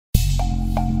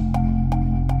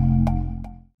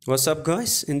What's up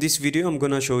guys? In this video I'm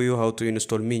gonna show you how to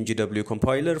install MinGW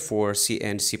compiler for C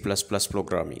and C++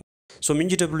 programming. So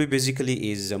MinGW basically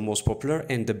is the most popular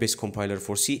and the best compiler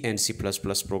for C and C++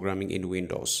 programming in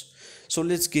Windows. So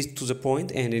let's get to the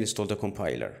point and install the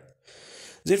compiler.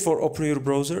 Therefore open your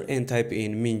browser and type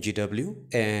in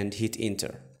MinGW and hit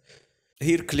enter.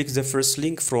 Here click the first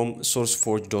link from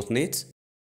sourceforge.net.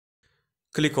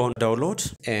 Click on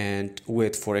download and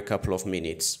wait for a couple of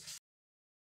minutes.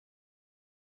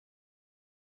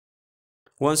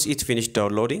 Once it finished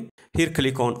downloading, here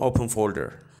click on open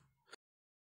folder.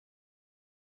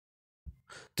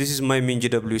 This is my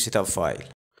MinGW setup file.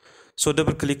 So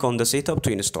double click on the setup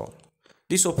to install.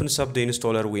 This opens up the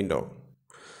installer window.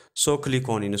 So click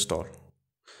on install.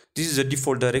 This is the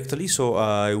default directory, so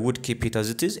I would keep it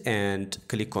as it is and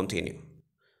click continue.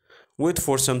 Wait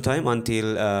for some time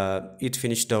until it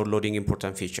finished downloading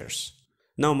important features.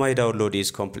 Now my download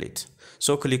is complete.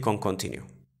 So click on continue.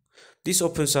 This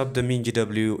opens up the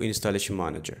MinGW installation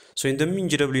manager. So in the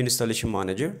MinGW installation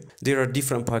manager, there are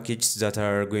different packages that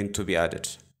are going to be added.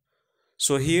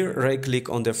 So here right click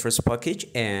on the first package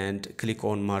and click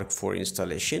on mark for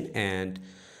installation and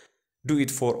do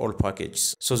it for all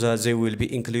packages so that they will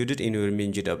be included in your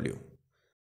MinGW.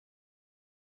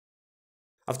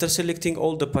 After selecting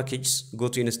all the packages, go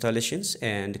to installations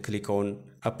and click on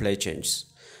apply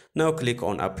changes. Now click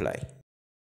on apply.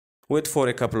 Wait for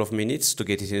a couple of minutes to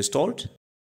get it installed.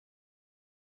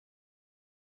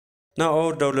 Now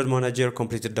our download manager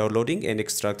completed downloading and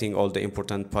extracting all the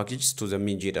important packages to the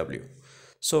MinGW.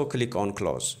 So click on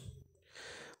close.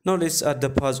 Now let's add the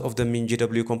path of the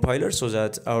MinGW compiler so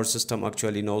that our system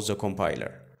actually knows the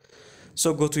compiler.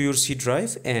 So go to your C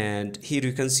drive and here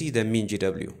you can see the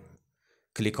MinGW.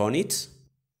 Click on it.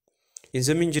 In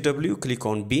the MinGW, click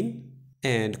on bin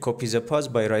and copy the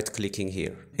path by right clicking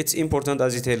here. It's important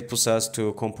as it helps us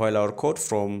to compile our code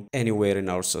from anywhere in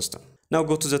our system. Now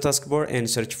go to the taskbar and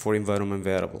search for environment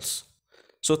variables.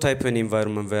 So type in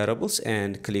environment variables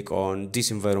and click on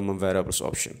this environment variables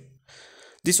option.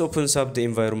 This opens up the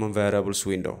environment variables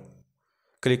window.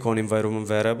 Click on environment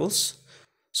variables.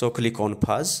 So click on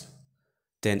path,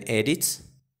 then edit.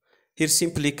 Here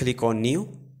simply click on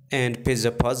new and paste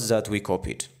the path that we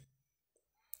copied.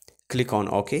 Click on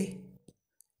OK.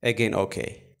 Again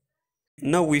OK.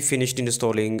 Now we finished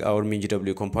installing our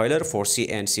MinGW compiler for C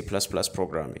and C++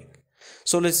 programming.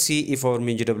 So let's see if our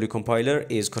MinGW compiler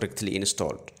is correctly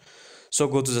installed. So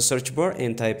go to the search bar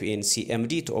and type in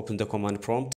cmd to open the command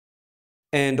prompt.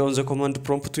 And on the command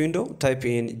prompt window, type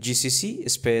in gcc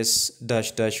space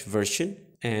 -- version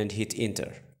and hit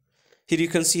enter. Here you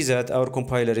can see that our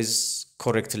compiler is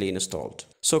correctly installed.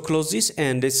 So close this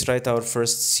and let's write our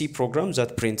first C program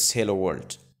that prints hello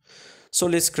world. So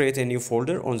let's create a new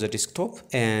folder on the desktop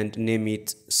and name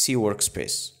it C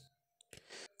workspace.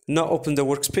 Now open the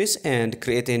workspace and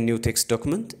create a new text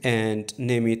document and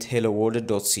name it hello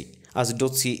world.c, as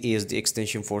 .c is the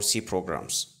extension for C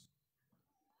programs.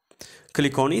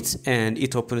 Click on it and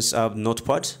it opens up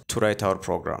Notepad to write our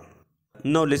program.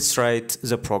 Now let's write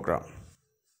the program.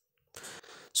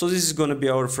 So this is going to be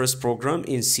our first program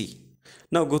in C.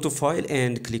 Now go to file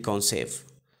and click on save.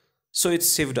 So it's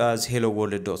saved as hello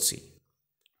world.c.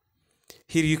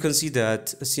 Here you can see that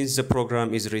since the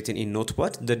program is written in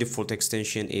Notepad, the default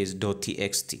extension is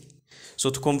 .txt. So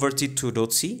to convert it to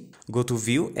 .c, go to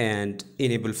view and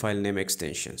enable file name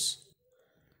extensions.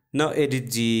 Now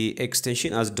edit the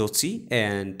extension as .c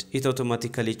and it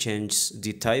automatically changes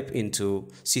the type into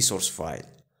C source file.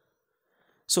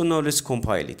 So now let's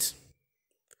compile it.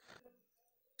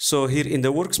 So here in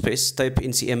the workspace, type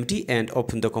in cmd and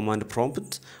open the command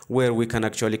prompt where we can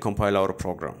actually compile our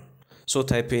program. So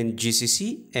type in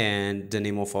gcc and the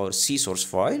name of our C source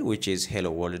file, which is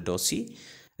hello world.c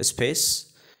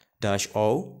space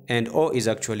 -o, and O is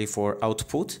actually for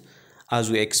output, as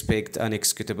we expect an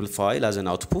executable file as an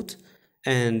output,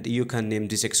 and you can name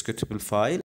this executable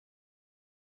file.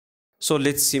 So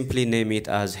let's simply name it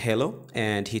as hello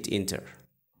and hit enter.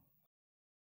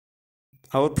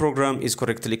 Our program is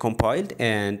correctly compiled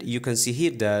and you can see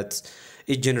here that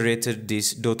it generated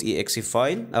this .exe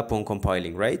file upon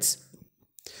compiling, right?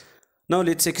 Now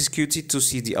let's execute it to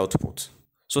see the output.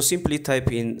 So simply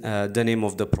type in the name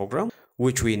of the program,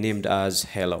 which we named as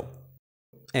hello,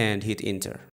 and hit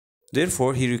enter.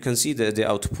 Therefore, here you can see the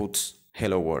output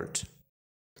hello world.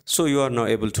 So you are now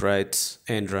able to write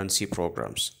and run C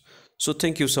programs. So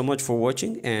thank you so much for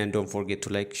watching and don't forget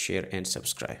to like, share and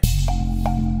subscribe.